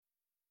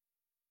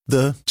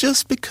The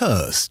just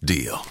because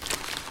deal.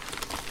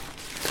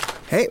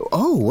 Hey,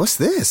 what's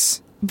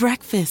this?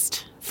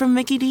 Breakfast from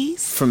Mickey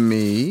D's. From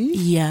me?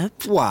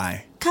 Yep.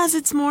 Why? 'Cause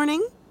it's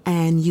morning,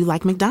 and you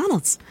like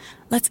McDonald's.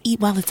 Let's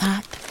eat while it's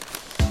hot.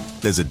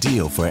 There's a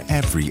deal for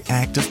every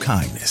act of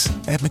kindness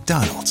at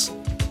McDonald's.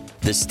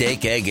 The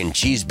steak, egg, and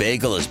cheese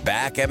bagel is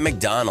back at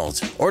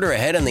McDonald's. Order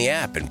ahead on the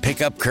app and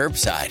pick up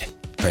curbside.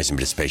 Price and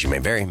participation may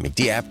vary.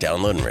 McD app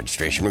download and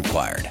registration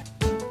required.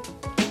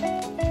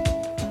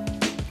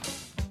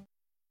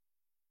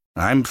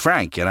 I'm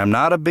Frank, and I'm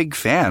not a big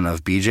fan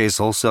of BJ's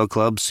Wholesale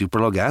Club's super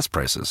low gas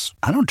prices.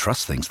 I don't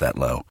trust things that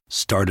low.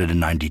 Started in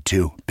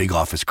 92. Big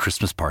office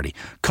Christmas party.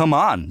 Come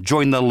on,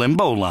 join the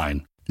limbo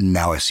line.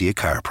 Now I see a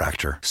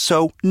chiropractor.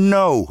 So,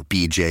 no,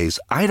 BJ's,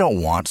 I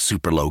don't want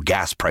super low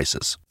gas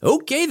prices.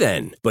 Okay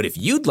then, but if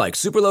you'd like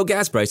super low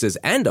gas prices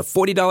and a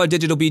 $40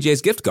 digital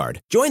BJ's gift card,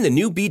 join the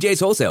new BJ's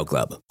Wholesale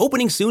Club,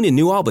 opening soon in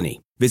New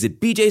Albany. Visit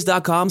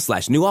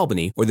bjs.com/New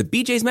Albany or the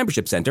BJ's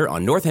Membership Center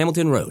on North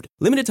Hamilton Road.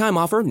 Limited time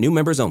offer, new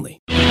members only.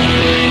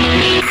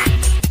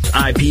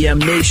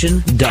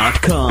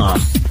 IPMNation.com.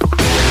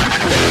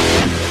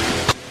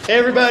 Hey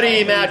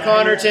everybody, Matt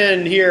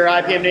Connarton here,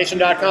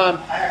 IPMNation.com.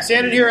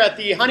 Standing here at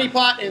the Honey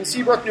Pot in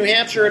Seabrook, New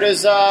Hampshire. It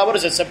is,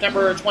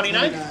 September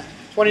 29th?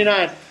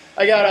 29th.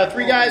 I got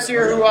three guys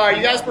here who are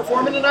you guys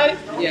performing tonight?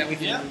 Yeah, we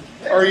did.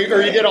 Or you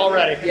did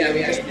already? Yeah, we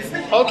did.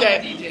 Okay.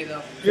 DJ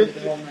though.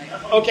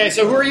 Okay,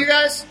 so who are you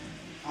guys?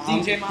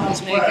 DJ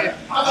Models Maker.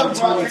 I'm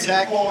Tony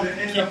Tech.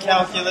 Kid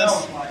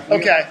Calculus.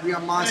 Okay. We are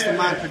Monster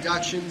Mind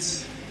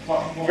Productions.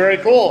 Very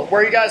cool.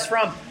 Where are you guys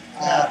from?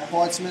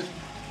 Portsmouth.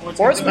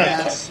 Portsmouth?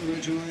 Mass,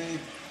 originally.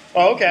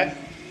 Oh, okay.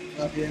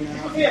 Up here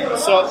now.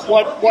 So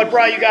what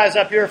brought you guys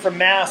up here from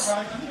Mass?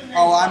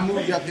 Oh, I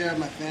moved up here with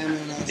my family.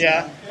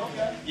 Yeah.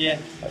 Yeah,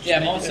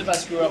 most of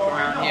us grew up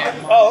around here.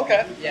 Oh,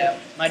 okay. Yeah,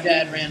 my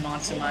dad ran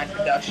Monster Mind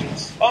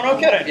Productions. Oh, no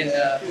kidding. In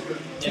the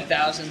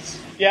 2000s.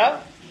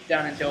 Yeah?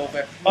 Down in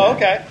Dover. Oh,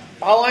 okay.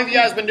 How long have you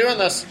guys been doing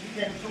this?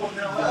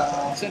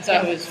 Since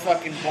I was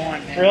fucking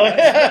born, man. Really?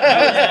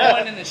 I was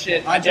born in the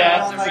shit. My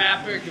dad was a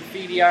rapper,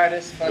 graffiti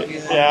artist,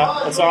 fucking... Yeah,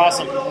 that's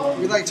awesome.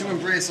 We like to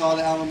embrace all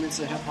the elements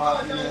of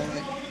hip-hop, you know,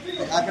 like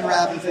I've been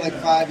rapping for like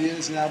 5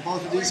 years now.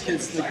 Both of these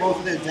kids, like both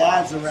of their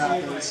dads are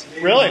rappers.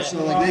 Really?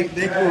 So like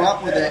they grew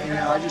up with it, you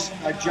know.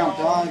 I jumped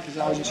on because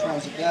I was just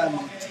friends with them.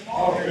 And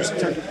just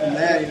took it from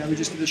there, you know. We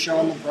just did a show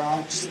in the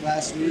Bronx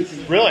last week.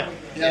 And, really?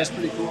 Yeah, it's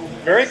pretty cool.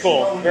 Very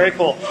cool. Very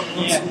cool.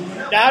 Yeah.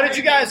 Now, how did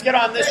you guys get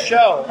on this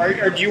show?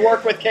 Or do you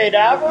work with K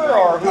Daver,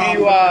 or who do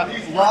you?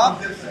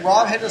 Rob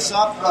hit us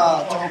up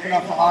to open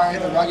up for Ari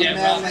the Rugged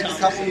Man like a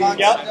couple months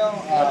ago.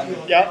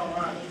 Yep.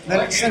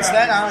 Then since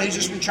then, I don't know, he's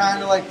just been trying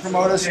to like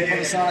promote us and put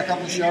us on a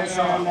couple of shows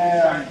on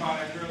there.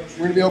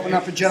 We're gonna be opening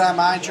up for Jedi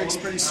Mind Tricks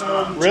pretty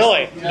soon.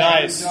 Really?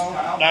 Nice.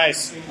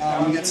 Nice.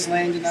 We get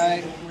Slain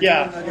tonight. We're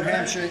doing the New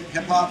Hampshire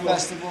Hip Hop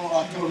Festival,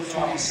 October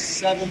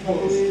 27th, I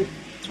believe.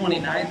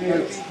 29th.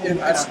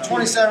 It's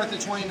 27th or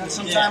 29th,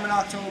 sometime in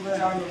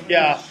October.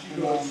 Yeah.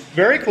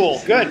 Very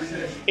cool. Good.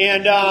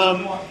 And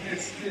now,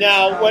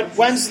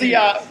 when's the?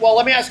 Well,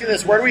 let me ask you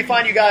this: where do we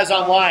find you guys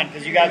online?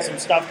 Because you got some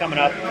stuff coming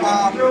up.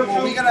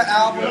 Well, we got an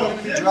album we're going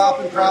to be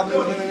dropping probably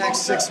within the next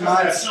 6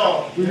 months.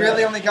 We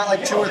really only got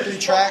like 2 or 3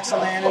 tracks on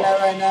the internet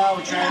right now.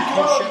 We're trying to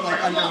keep shit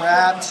like under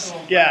wraps.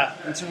 Yeah.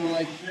 Until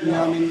like, you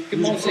know, I mean, you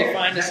can mostly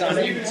find us on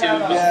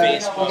YouTube,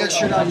 Facebook. We got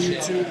shit on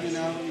YouTube. You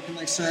know, you can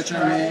like search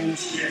our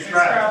names,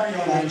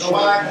 find shit.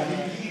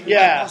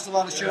 Yeah. We post a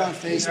lot of shit on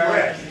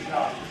Facebook.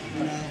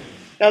 You know.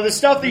 Now, the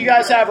stuff that you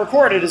guys have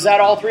recorded, is that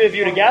all 3 of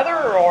you together,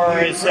 or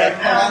is it?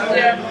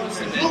 Yeah,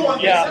 most of it.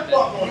 Yeah.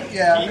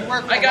 Yeah, we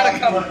work. I got a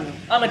couple.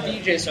 I'm a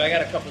DJ, so I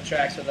got a couple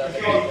tracks with other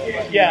people.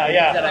 Like,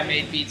 yeah. That I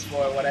made beats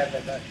for, or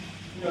whatever. But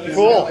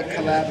cool. Like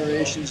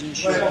collaborations and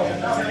shit.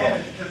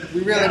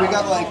 We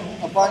got like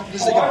a bunch.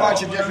 There's like a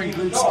bunch of different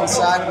groups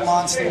inside of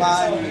Monster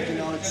Mind. Like, you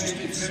know,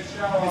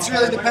 it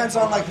really depends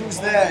on like who's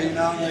there. You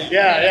know. Like,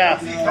 yeah.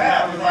 You know,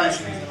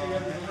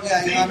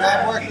 you know,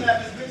 I've worked with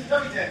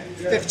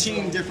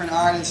 15 different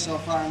artists so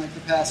far in like the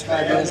past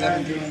 5 years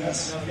I've been doing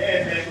this.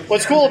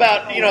 What's cool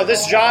about, you know,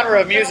 this genre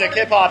of music,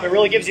 hip hop, it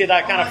really gives you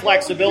that kind of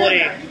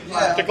flexibility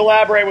to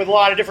collaborate with a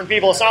lot of different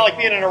people. It's not like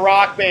being in a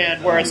rock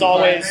band where it's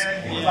always,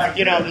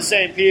 you know, the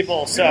same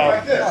people. So.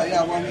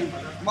 Well, I mean,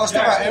 most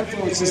of our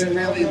influence isn't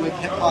really like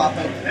hip hop.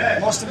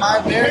 Like, most of my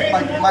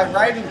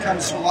writing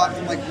comes a lot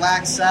from like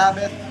Black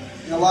Sabbath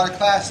and a lot of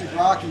classic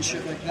rock and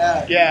shit like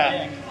that.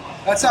 Yeah.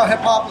 That's how hip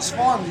hop was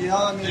formed, you know.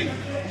 I mean, you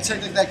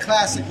take like that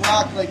classic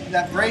rock, like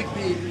that break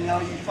beat, you know,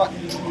 you beat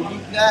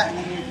that, and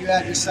then you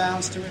add your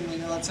sounds to it, and you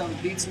know that's how the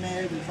beat's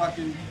made, and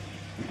fucking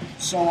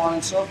so on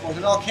and so forth.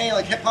 It all came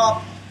like hip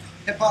hop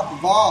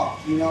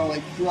evolved, you know,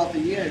 like throughout the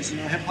years. You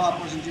know, hip hop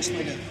wasn't just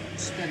like a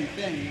steady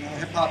thing. You know,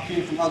 hip hop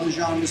came from other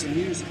genres of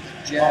music,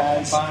 like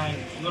jazz,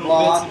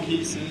 rock, bits and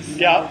pieces.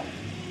 Yeah.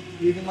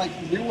 Even like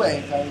new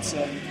wave, I would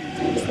say.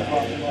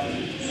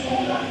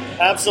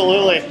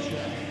 Absolutely.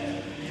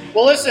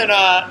 Well, listen,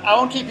 I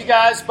won't keep you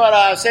guys,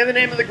 but say the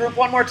name of the group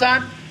one more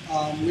time.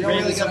 We don't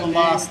really get a name.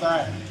 Lost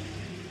Art.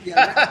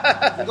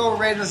 We'll go with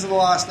Raiders of the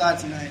Lost Ark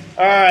tonight.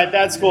 All right,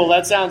 that's cool.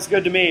 That sounds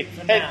good to me.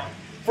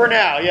 For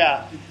now,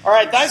 yeah. All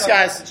right, thanks,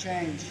 guys.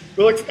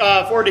 We look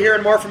forward to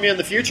hearing more from you in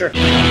the future.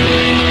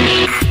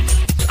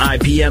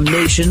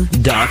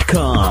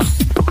 IPMNation.com.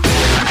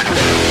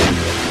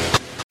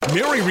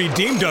 Mary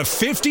redeemed a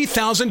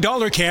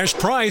 $50,000 cash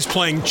prize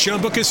playing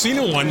Chumba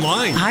Casino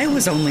online. I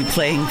was only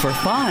playing for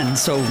fun,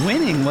 so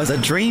winning was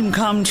a dream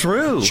come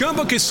true.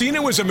 Chumba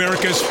Casino is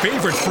America's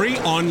favorite free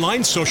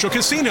online social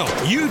casino.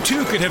 You,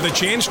 too, could have the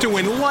chance to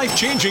win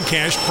life-changing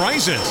cash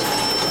prizes.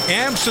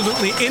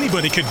 Absolutely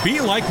anybody could be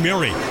like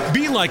Mary.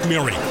 Be like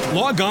Mary.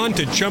 Log on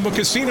to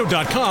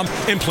ChumbaCasino.com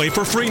and play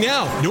for free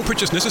now. No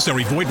purchase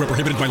necessary. Void where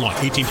prohibited by law.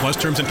 18 plus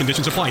terms and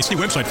conditions apply. See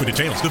website for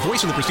details. The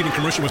voice in the preceding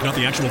commercial was not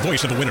the actual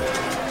voice of the winner.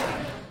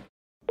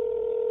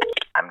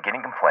 I'm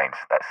getting complaints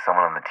that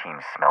someone on the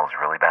team smells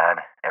really bad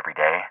every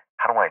day.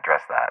 How do I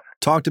address that?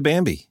 Talk to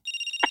Bambi.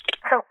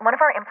 So one of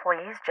our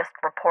employees just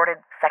reported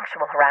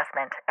sexual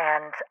harassment,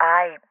 and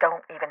I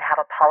don't even have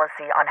a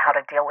policy on how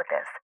to deal with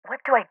this. What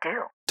do I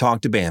do?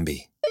 Talk to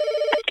Bambi.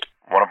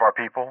 One of our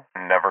people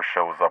never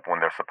shows up when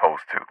they're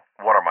supposed to.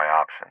 What are my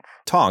options?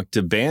 Talk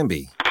to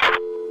Bambi.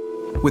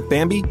 With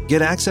Bambi,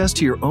 get access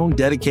to your own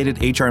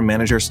dedicated HR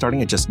manager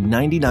starting at just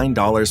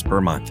 $99 per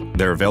month.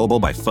 They're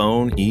available by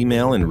phone,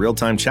 email, and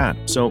real-time chat,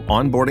 so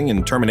onboarding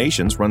and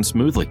terminations run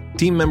smoothly.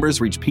 Team members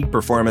reach peak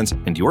performance,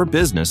 and your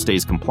business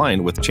stays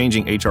compliant with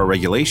changing HR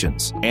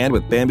regulations. And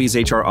with Bambi's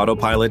HR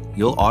Autopilot,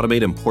 you'll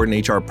automate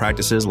important HR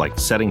practices like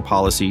setting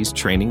policies,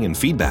 training, and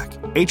feedback.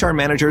 HR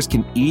managers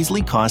can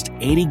easily cost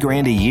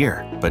 $80,000 a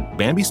year, but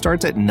Bambi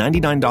starts at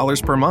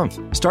 $99 per month.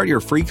 Start your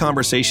free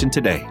conversation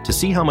today to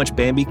see how much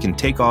Bambi can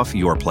take off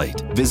your plate.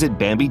 Visit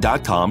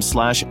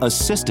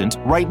Bambi.com/assistant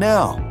right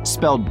now.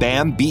 Spelled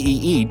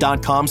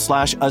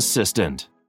BAMBEE.com/assistant.